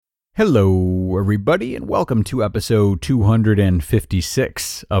Hello, everybody, and welcome to episode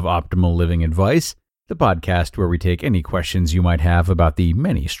 256 of Optimal Living Advice, the podcast where we take any questions you might have about the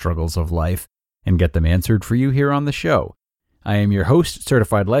many struggles of life and get them answered for you here on the show. I am your host,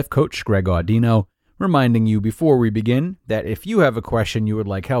 Certified Life Coach Greg Audino, reminding you before we begin that if you have a question you would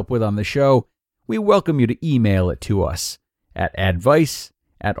like help with on the show, we welcome you to email it to us at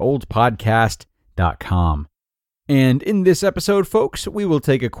advice@oldpodcast.com. And in this episode, folks, we will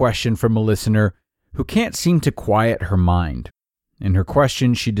take a question from a listener who can't seem to quiet her mind. In her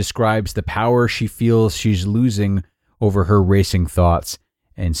question, she describes the power she feels she's losing over her racing thoughts,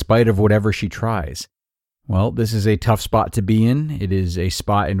 in spite of whatever she tries. Well, this is a tough spot to be in. It is a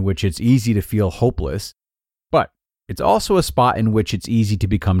spot in which it's easy to feel hopeless, but it's also a spot in which it's easy to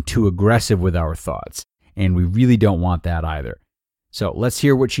become too aggressive with our thoughts, and we really don't want that either. So let's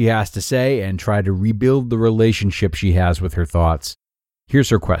hear what she has to say and try to rebuild the relationship she has with her thoughts. Here's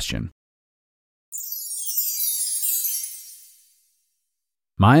her question.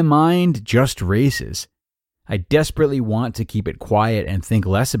 My mind just races. I desperately want to keep it quiet and think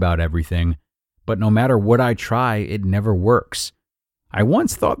less about everything, but no matter what I try, it never works. I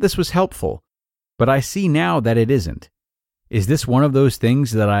once thought this was helpful, but I see now that it isn't. Is this one of those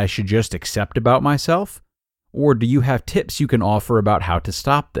things that I should just accept about myself? Or do you have tips you can offer about how to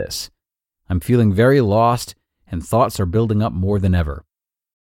stop this? I'm feeling very lost, and thoughts are building up more than ever.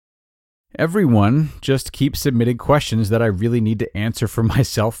 Everyone just keeps submitting questions that I really need to answer for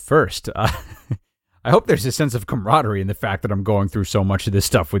myself first. I hope there's a sense of camaraderie in the fact that I'm going through so much of this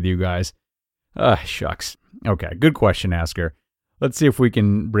stuff with you guys. Shucks. Okay, good question, asker. Let's see if we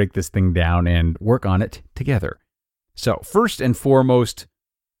can break this thing down and work on it together. So, first and foremost,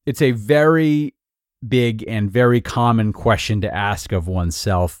 it's a very big and very common question to ask of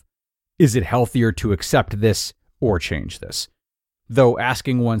oneself. Is it healthier to accept this or change this? Though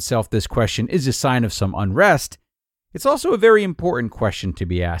asking oneself this question is a sign of some unrest, it's also a very important question to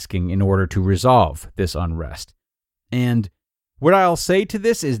be asking in order to resolve this unrest. And what I'll say to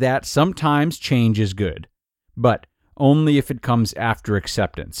this is that sometimes change is good, but only if it comes after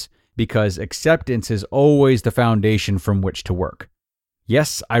acceptance, because acceptance is always the foundation from which to work.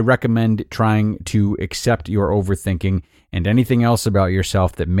 Yes, I recommend trying to accept your overthinking and anything else about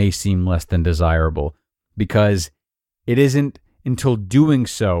yourself that may seem less than desirable, because it isn't until doing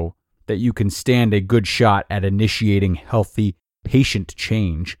so that you can stand a good shot at initiating healthy, patient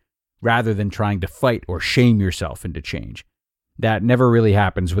change, rather than trying to fight or shame yourself into change. That never really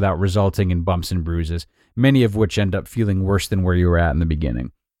happens without resulting in bumps and bruises, many of which end up feeling worse than where you were at in the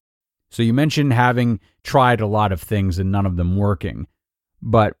beginning. So you mentioned having tried a lot of things and none of them working.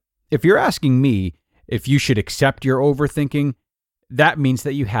 But if you're asking me if you should accept your overthinking, that means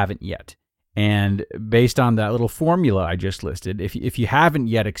that you haven't yet. And based on that little formula I just listed, if you haven't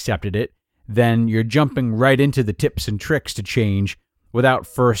yet accepted it, then you're jumping right into the tips and tricks to change without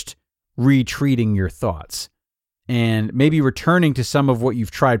first retreating your thoughts. And maybe returning to some of what you've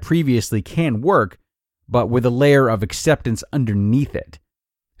tried previously can work, but with a layer of acceptance underneath it.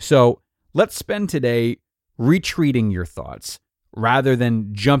 So let's spend today retreating your thoughts, rather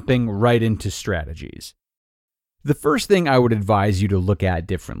than jumping right into strategies. The first thing I would advise you to look at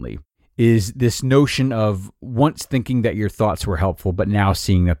differently is this notion of once thinking that your thoughts were helpful, but now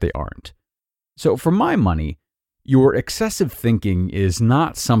seeing that they aren't. So for my money, your excessive thinking is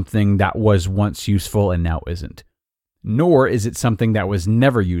not something that was once useful and now isn't. Nor is it something that was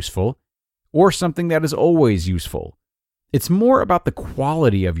never useful, or something that is always useful. It's more about the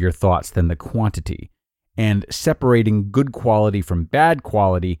quality of your thoughts than the quantity. And separating good quality from bad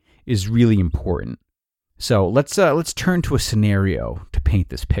quality is really important. So let's turn to a scenario to paint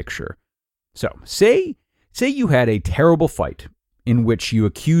this picture. So say you had a terrible fight in which you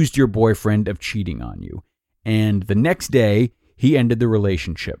accused your boyfriend of cheating on you, and the next day he ended the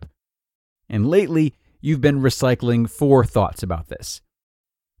relationship. And lately you've been recycling 4 thoughts about this.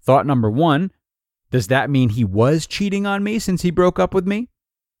 Thought number 1, does that mean he was cheating on me since he broke up with me?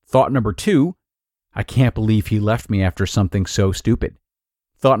 Thought number 2, I can't believe he left me after something so stupid.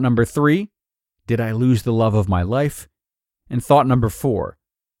 Thought number 3, did I lose the love of my life? And thought number 4,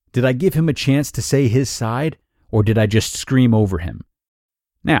 did I give him a chance to say his side, or did I just scream over him?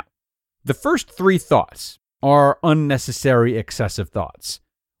 Now, the first 3 thoughts are unnecessary excessive thoughts,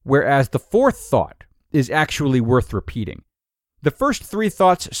 whereas the 4th thought is actually worth repeating. The first 3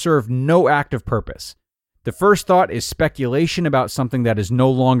 thoughts serve no active purpose. The first thought is speculation about something that is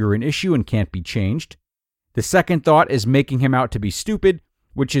no longer an issue and can't be changed. The second thought is making him out to be stupid,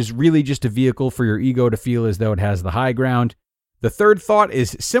 which is really just a vehicle for your ego to feel as though it has the high ground. The third thought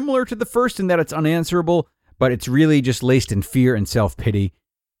is similar to the first in that it's unanswerable, but it's really just laced in fear and self-pity.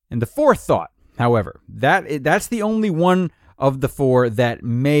 And the fourth thought, however, that's the only one of the four that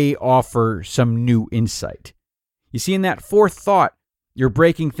may offer some new insight. You see, in that fourth thought, you're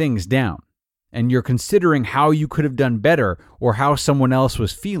breaking things down, and you're considering how you could have done better or how someone else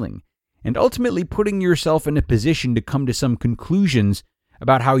was feeling, and ultimately putting yourself in a position to come to some conclusions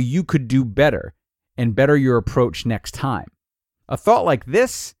about how you could do better and better your approach next time. A thought like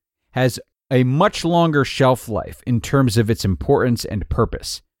this has a much longer shelf life in terms of its importance and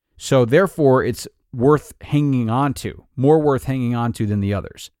purpose. So therefore, it's worth hanging on to, more worth hanging on to than the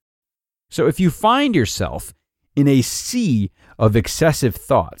others. So if you find yourself in a sea of excessive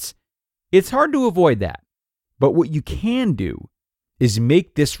thoughts, it's hard to avoid that. But what you can do is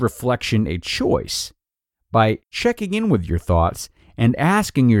make this reflection a choice by checking in with your thoughts and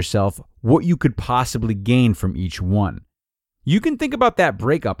asking yourself what you could possibly gain from each one. You can think about that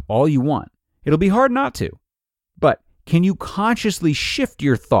breakup all you want. It'll be hard not to. But can you consciously shift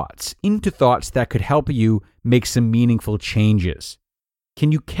your thoughts into thoughts that could help you make some meaningful changes?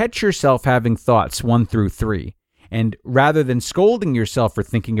 Can you catch yourself having thoughts 1 through 3, and rather than scolding yourself for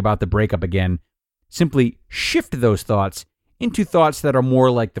thinking about the breakup again, simply shift those thoughts into thoughts that are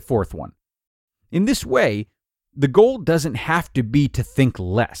more like the fourth one? In this way, the goal doesn't have to be to think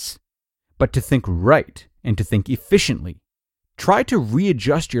less, but to think right and to think efficiently. Try to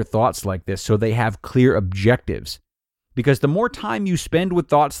readjust your thoughts like this so they have clear objectives. Because the more time you spend with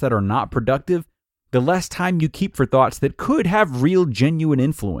thoughts that are not productive, the less time you keep for thoughts that could have real, genuine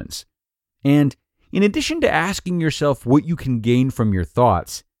influence. And in addition to asking yourself what you can gain from your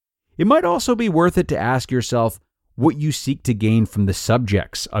thoughts, it might also be worth it to ask yourself what you seek to gain from the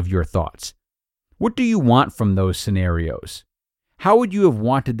subjects of your thoughts. What do you want from those scenarios? How would you have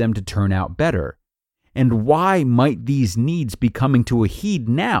wanted them to turn out better? And why might these needs be coming to a heed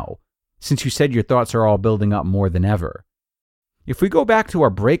now, since you said your thoughts are all building up more than ever? If we go back to our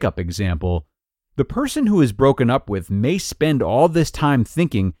breakup example, the person who is broken up with may spend all this time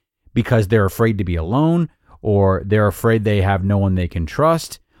thinking because they're afraid to be alone, or they're afraid they have no one they can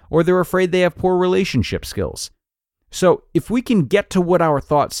trust, or they're afraid they have poor relationship skills. So if we can get to what our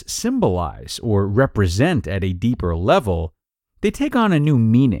thoughts symbolize or represent at a deeper level, they take on a new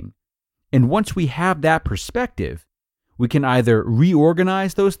meaning. And once we have that perspective, we can either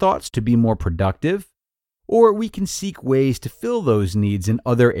reorganize those thoughts to be more productive, or we can seek ways to fill those needs in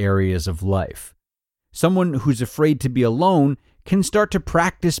other areas of life. Someone who's afraid to be alone can start to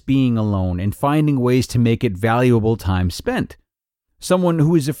practice being alone and finding ways to make it valuable time spent. Someone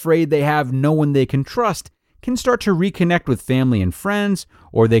who is afraid they have no one they can trust can start to reconnect with family and friends,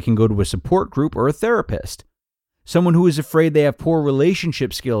 or they can go to a support group or a therapist. Someone who is afraid they have poor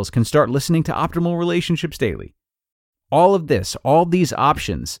relationship skills can start listening to Optimal Relationships Daily. All of this, all these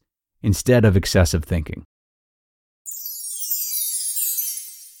options, instead of excessive thinking.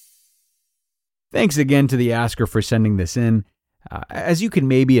 Thanks again to the asker for sending this in. As you can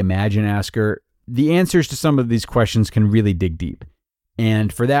maybe imagine, asker, the answers to some of these questions can really dig deep.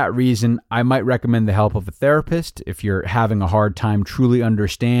 And for that reason, I might recommend the help of a therapist if you're having a hard time truly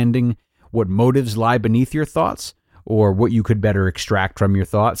understanding what motives lie beneath your thoughts or what you could better extract from your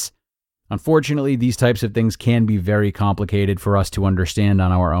thoughts. Unfortunately, these types of things can be very complicated for us to understand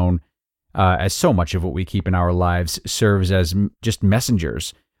on our own, as so much of what we keep in our lives serves as just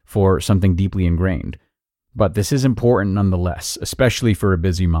messengers for something deeply ingrained. But this is important nonetheless, especially for a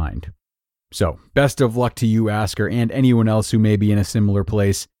busy mind. So, best of luck to you, asker, and anyone else who may be in a similar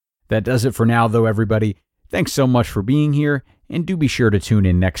place. That does it for now, though, everybody. Thanks so much for being here, and do be sure to tune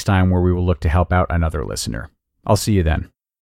in next time where we will look to help out another listener. I'll see you then.